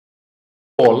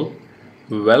All,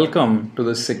 welcome to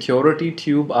the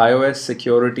SecurityTube iOS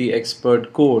Security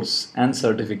Expert course and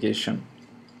certification.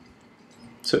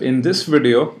 So in this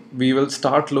video, we will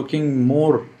start looking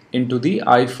more into the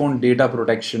iPhone data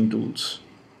protection tools.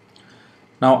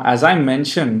 Now, as I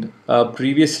mentioned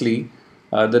previously,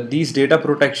 that these data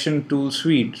protection tool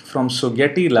suite from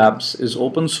Sogeti Labs is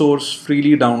open source,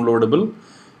 freely downloadable,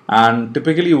 and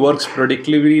typically works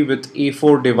predictably with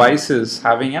A4 devices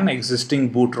having an existing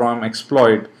boot ROM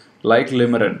exploit like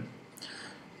Limerin.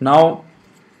 Now,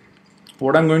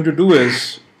 what I'm going to do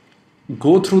is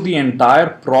go through the entire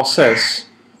process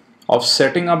of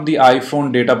setting up the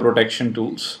iPhone data protection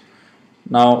tools.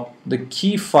 Now, the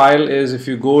key file is, if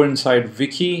you go inside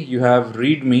wiki, you have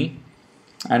readme,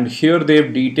 and here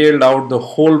they've detailed out the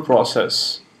whole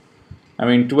process. I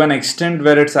mean, to an extent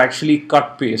where it's actually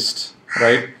cut paste,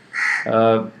 right?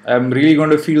 I'm really going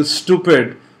to feel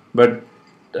stupid, but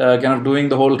kind of doing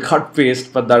the whole cut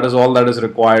paste, but that is all that is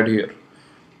required here,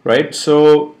 right?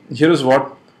 So here is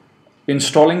what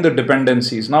installing the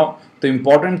dependencies. Now, the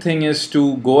important thing is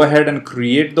to go ahead and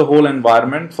create the whole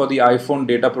environment for the iPhone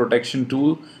data protection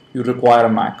tool. You require a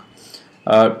Mac.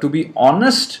 To be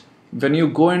honest, when you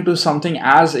go into something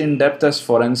as in-depth as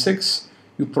forensics,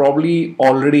 you probably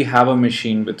already have a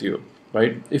machine with you,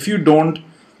 right? If you don't,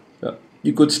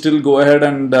 you could still go ahead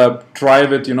and try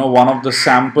with one of the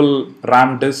sample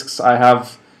RAM disks I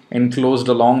have enclosed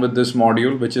along with this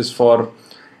module, which is for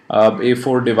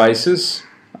A4 devices,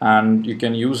 and you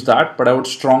can use that. But I would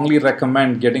strongly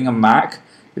recommend getting a Mac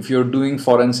if you're doing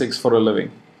forensics for a living.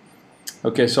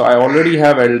 Okay, so I already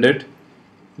have LDIT,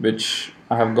 which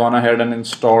I have gone ahead and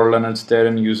installed, and it's there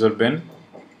in user bin.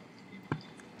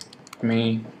 Let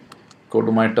me go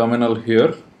to my terminal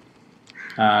here,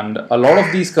 and a lot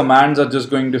of these commands are just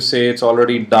going to say it's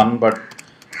already done, but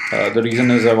the reason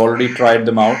is I've already tried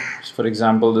them out. So for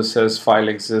example, this says file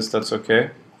exists. That's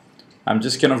okay. I'm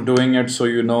just kind of doing it so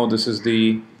you know this is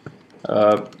the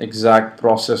exact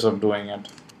process of doing it.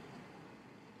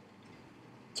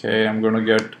 Okay, I'm going to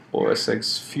get OS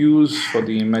X Fuse for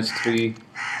the image3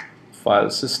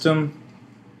 file system,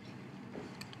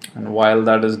 and while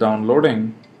that is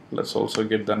downloading, let's also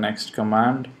get the next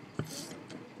command,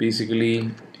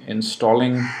 basically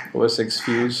installing OS X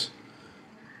Fuse.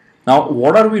 Now,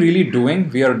 what are we really doing?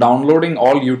 We are downloading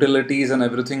all utilities and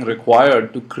everything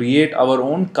required to create our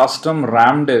own custom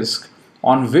RAM disk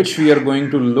on which we are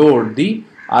going to load the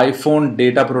iPhone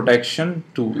data protection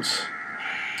tools,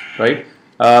 right?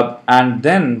 And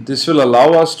then this will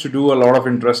allow us to do a lot of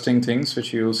interesting things,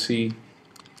 which you will see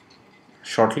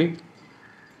shortly.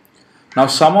 Now,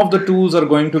 some of the tools are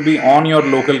going to be on your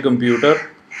local computer,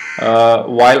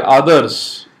 while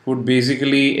others would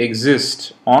basically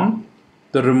exist on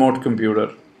the remote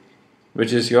computer,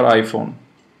 which is your iPhone.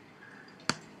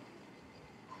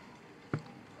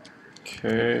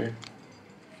 Okay,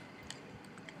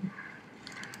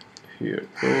 here it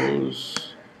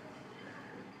goes.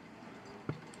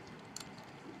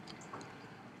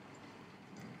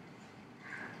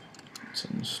 It's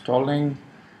installing.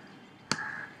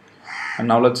 And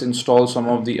now let's install some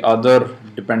of the other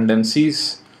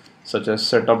dependencies, such as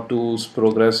setup tools,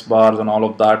 progress bars, and all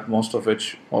of that, most of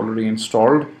which already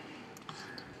installed.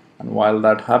 And while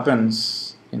that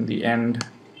happens, in the end,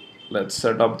 let's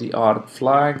set up the arc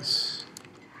flags.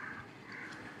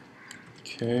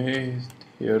 Okay,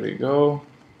 here we go,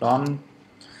 done.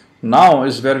 Now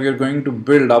is where we are going to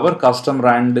build our custom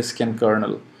RAM disk and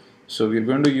kernel. So we're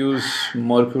going to use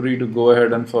Mercury to go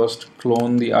ahead and first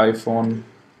clone the iPhone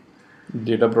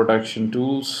data protection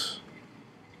tools.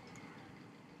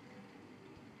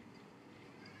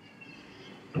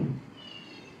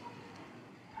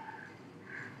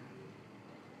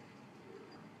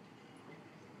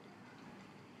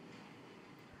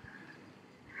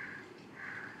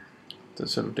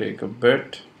 This will take a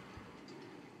bit.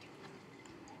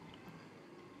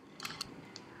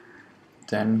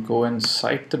 Then go and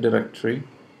cite the directory.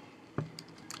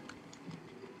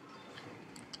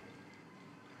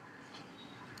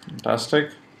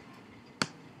 Fantastic.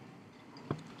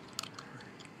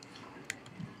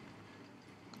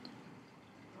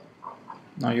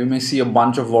 Now you may see a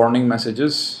bunch of warning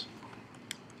messages.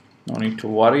 No need to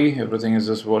worry, everything is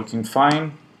just working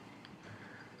fine.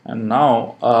 And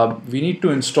now we need to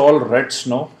install Red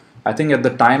Snow. I think at the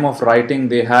time of writing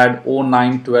they had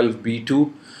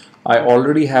 0912B2. I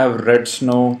already have Red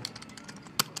Snow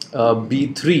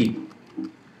B3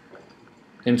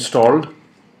 installed.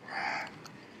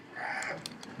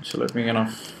 So let me kind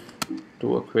of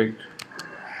do a quick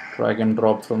drag and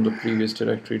drop from the previous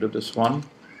directory to this one,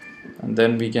 and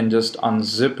then we can just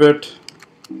unzip it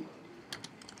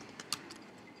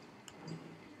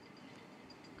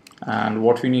And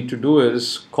what we need to do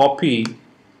is copy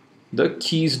the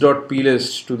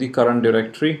keys.plist to the current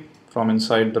directory from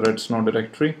inside the red snow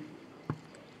directory.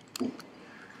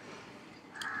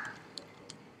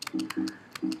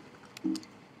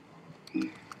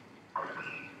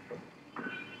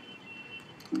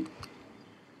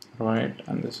 Right,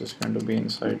 and this is going to be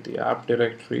inside the app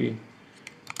directory,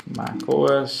 Mac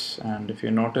OS, and if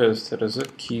you notice there is a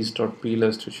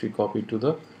keys.plist which we copy to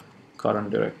the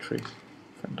current directory.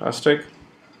 Fantastic.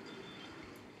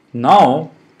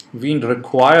 Now we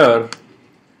require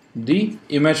the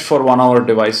image for one of our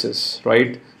devices,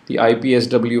 right? The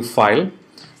IPSW file.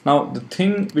 Now the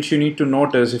thing which you need to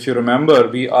notice, if you remember,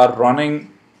 we are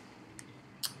running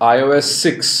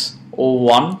iOS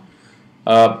 6.01.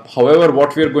 However,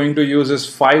 what we are going to use is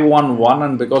 5.1.1,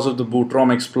 and because of the boot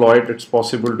ROM exploit, it's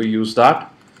possible to use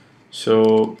that.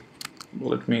 So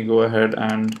let me go ahead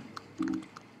and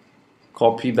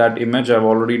copy that image. I've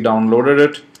already downloaded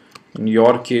it. In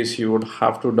your case, you would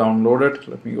have to download it.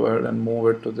 Let me go ahead and move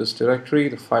it to this directory,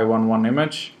 the 5.1.1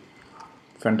 image.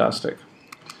 Fantastic.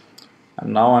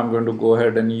 And now I'm going to go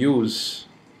ahead and use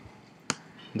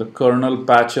the kernel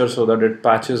patcher so that it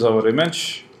patches our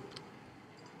image.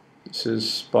 This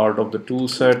is part of the tool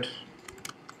set.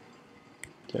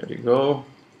 There you go.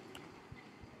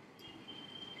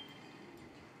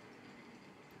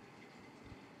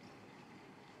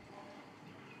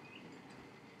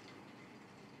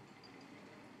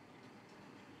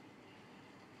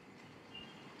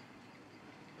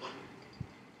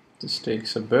 This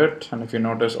takes a bit, and if you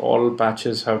notice, all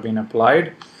patches have been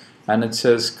applied, and it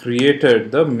says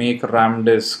created the make RAM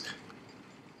disk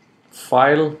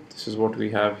file. This is what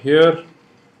we have here,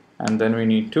 and then we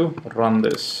need to run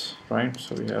this, right?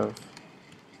 So we have,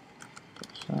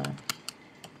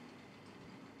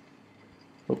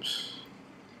 oops,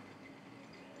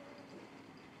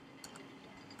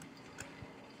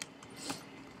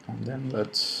 and then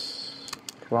let's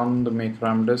run the make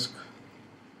RAM disk.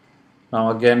 Now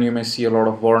again, you may see a lot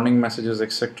of warning messages,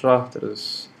 etc. There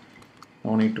is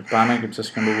no need to panic, it's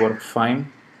just going to work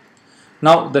fine.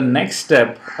 Now the next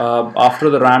step, after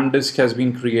the RAM disk has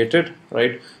been created,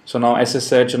 right? So now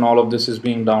SSH and all of this is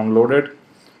being downloaded,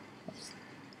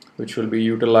 which will be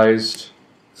utilized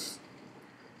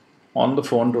on the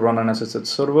phone to run an SSH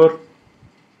server.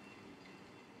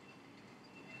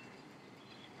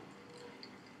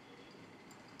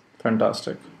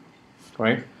 Fantastic,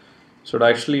 right? So it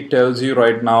actually tells you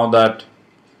right now that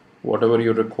whatever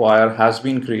you require has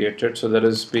been created. So there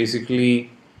is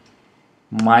basically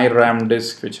my RAM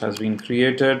disk which has been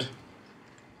created.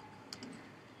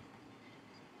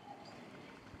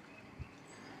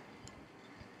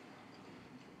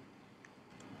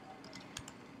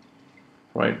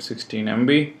 Right, 16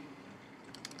 MB,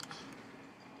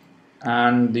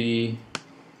 and the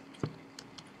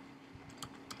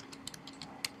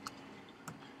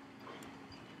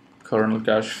kernel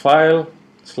cache file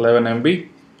is 11 MB.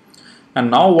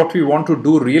 And now what we want to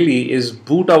do really is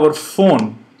boot our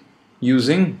phone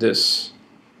using this,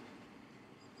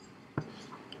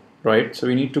 right? So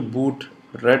we need to boot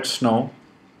Red Snow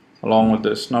along with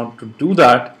this. Now to do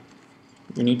that,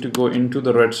 we need to go into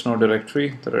the Red Snow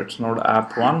directory, the Red Snow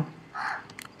app 1,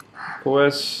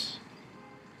 OS,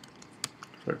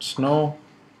 Red Snow,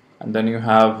 and then you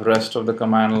have rest of the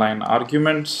command line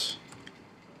arguments,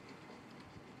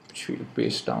 which we'll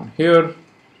paste down here.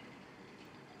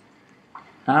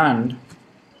 And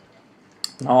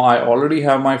now I already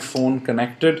have my phone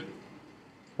connected,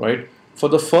 right? For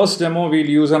the first demo, we'll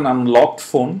use an unlocked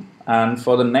phone, and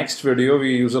for the next video,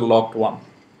 we use a locked one.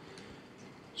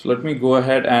 So let me go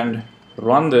ahead and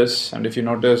run this, and if you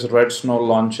notice, Red Snow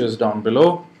launches down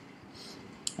below,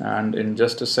 and in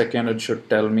just a second it should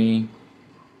tell me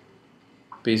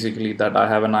basically that I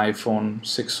have an iPhone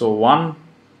 6.01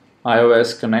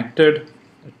 iOS connected.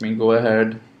 Let me go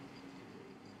ahead,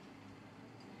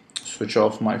 switch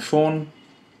off my phone,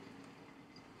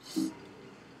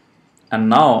 and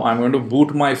now I'm going to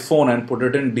boot my phone and put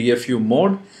it in DFU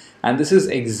mode. And this is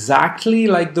exactly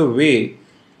like the way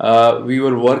we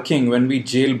were working when we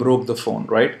jailbroke the phone,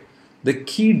 right? The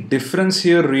key difference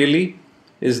here really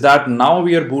is that now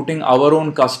we are booting our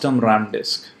own custom RAM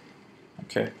disk.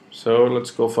 Okay, so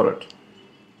let's go for it.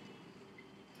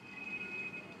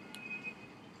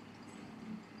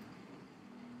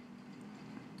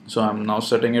 So I'm now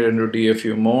setting it into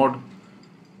DFU mode.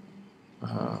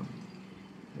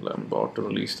 I'm about to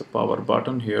release the power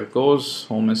button. Here it goes.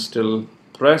 Home is still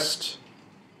pressed.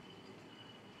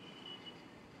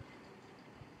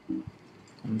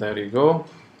 And there you go.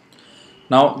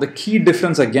 Now the key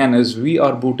difference again is we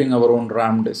are booting our own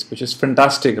RAM disk, which is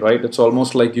fantastic, right? It's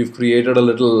almost like you've created a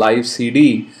little live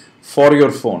CD for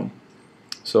your phone.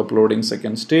 So uploading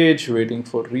second stage, waiting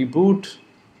for reboot,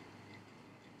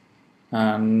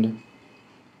 and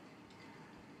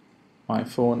my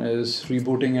phone is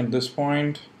rebooting at this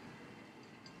point.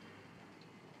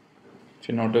 If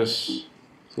you notice,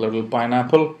 it's a little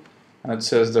pineapple, and it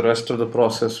says the rest of the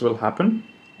process will happen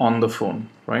on the phone,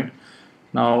 right?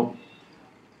 Now,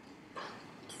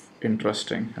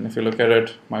 interesting. And if you look at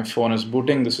it, my phone is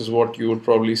booting. This is what you would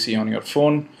probably see on your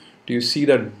phone. Do you see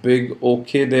that big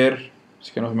OK there?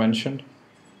 It's kind of mentioned.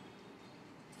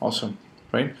 Awesome,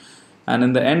 right? And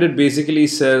in the end, it basically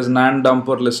says NAND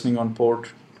dumper listening on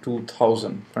port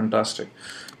 2000. Fantastic.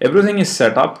 Everything is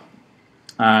set up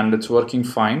and it's working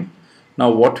fine. Now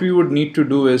what we would need to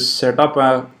do is set up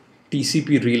a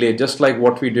TCP relay, just like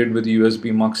what we did with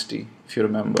USB MUX-T, if you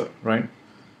remember, right?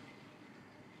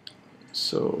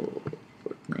 So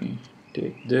let me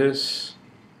take this,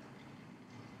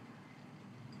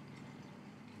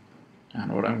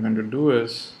 and what I'm going to do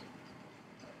is,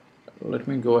 let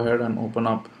me go ahead and open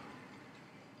up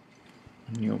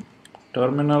a new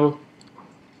terminal,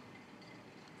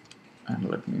 and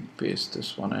let me paste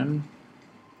this one in.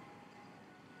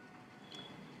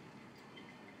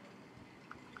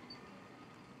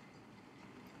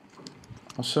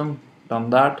 Awesome, done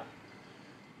that.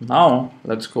 Now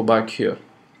let's go back here.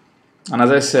 And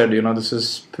as I said, you know, this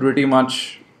is pretty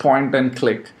much point and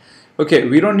click. Okay,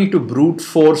 we don't need to brute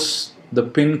force the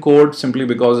pin code simply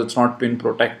because it's not pin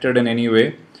protected in any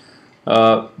way.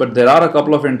 But there are a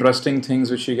couple of interesting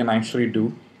things which you can actually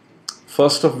do.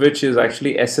 First of which is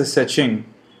actually SSHing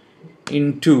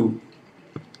into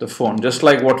the phone, just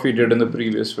like what we did in the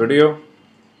previous video.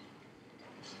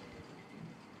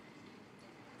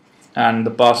 And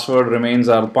the password remains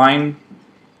Alpine.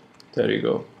 There you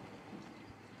go.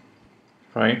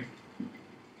 Right?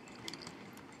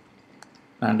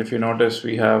 And if you notice,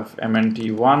 we have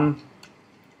MNT1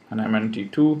 and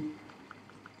MNT2.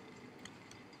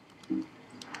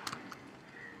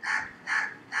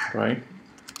 Right?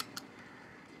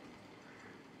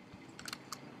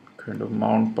 Kind of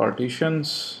mount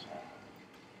partitions.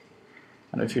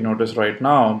 And if you notice right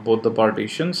now, both the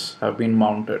partitions have been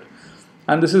mounted.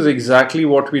 And this is exactly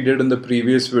what we did in the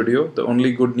previous video. The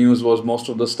only good news was most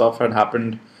of the stuff had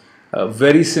happened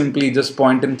very simply, just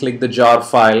point and click the jar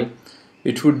file.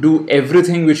 It would do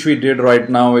everything which we did right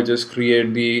now, which is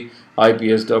create the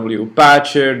IPSW,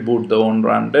 patch it, boot the own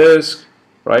RAM disk,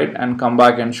 right? And come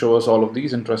back and show us all of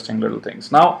these interesting little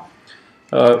things. Now,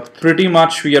 pretty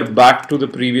much we are back to the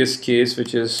previous case,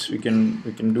 which is we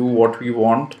can do what we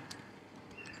want,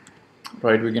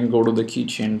 right? We can go to the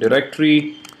keychain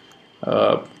directory,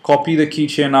 copy the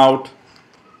keychain out,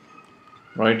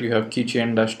 right? You have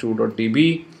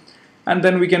keychain-2.db, and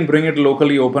then we can bring it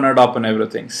locally, open it up and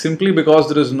everything. Simply because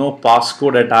there is no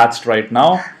passcode attached right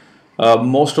now,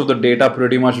 most of the data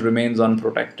pretty much remains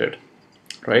unprotected,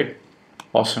 right?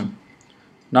 Awesome.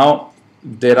 Now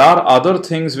there are other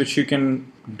things which you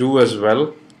can do as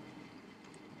well.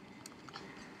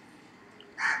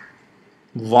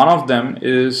 One of them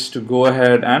is to go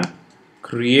ahead and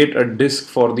create a disk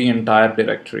for the entire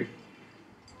directory,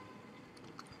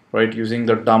 right, using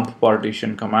the dump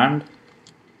partition command.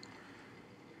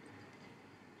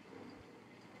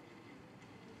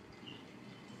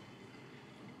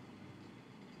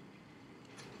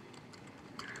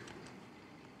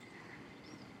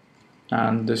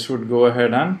 And this would go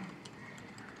ahead and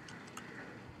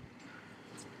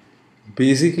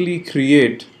basically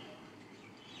create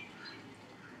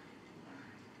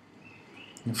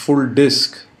a full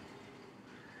disk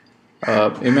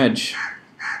image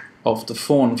of the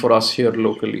phone for us here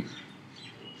locally.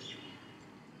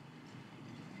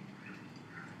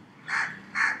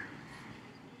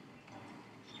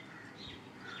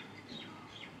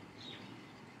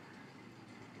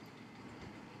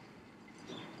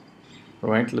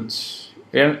 Right,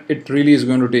 and it really is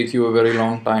going to take you a very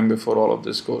long time before all of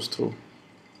this goes through.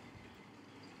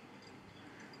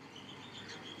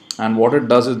 And what it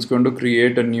does, it's going to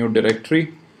create a new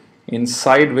directory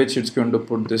inside which it's going to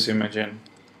put this image in.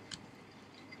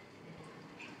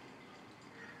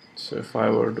 So if I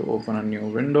were to open a new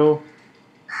window,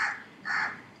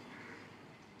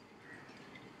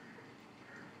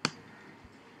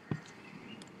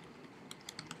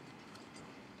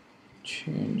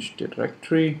 change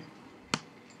directory,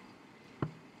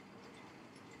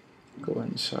 go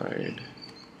inside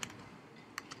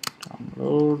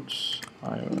downloads,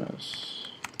 iOS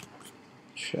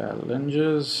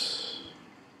challenges,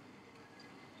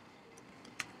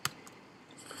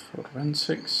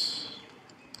 forensics,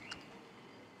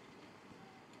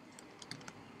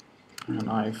 and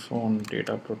iPhone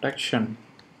data protection.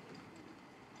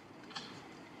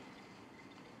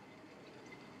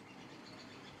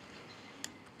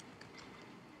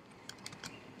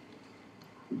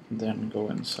 Then go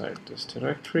inside this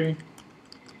directory.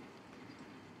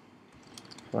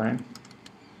 Fine.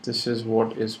 This is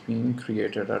what is being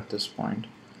created at this point.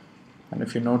 And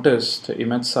if you notice, the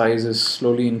image size is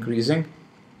slowly increasing.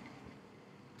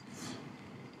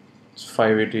 It's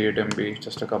 588 MB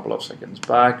just a couple of seconds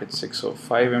back. It's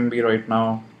 605 MB right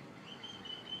now.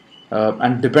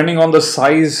 And depending on the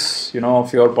size,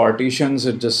 of your partitions,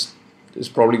 it just is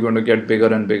probably going to get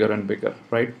bigger and bigger and bigger,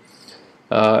 right?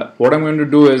 What I'm going to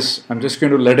do is I'm just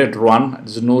going to let it run.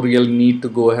 There's no real need to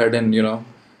go ahead and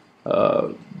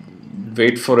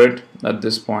wait for it at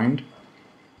this point.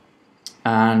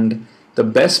 And the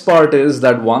best part is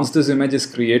that once this image is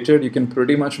created, you can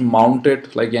pretty much mount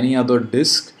it like any other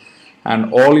disk,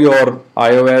 and all your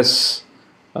iOS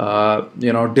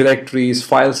directories,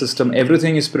 file system,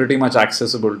 everything is pretty much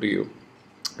accessible to you,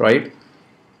 right?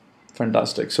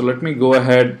 Fantastic. So let me go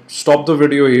ahead, stop the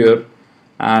video here,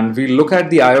 and we look at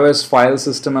the iOS file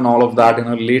system and all of that in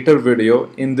a later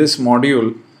video in this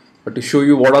module, but to show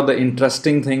you what are the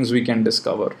interesting things we can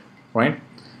discover, right?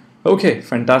 Okay,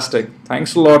 fantastic.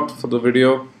 Thanks a lot for the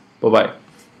video. Bye-bye.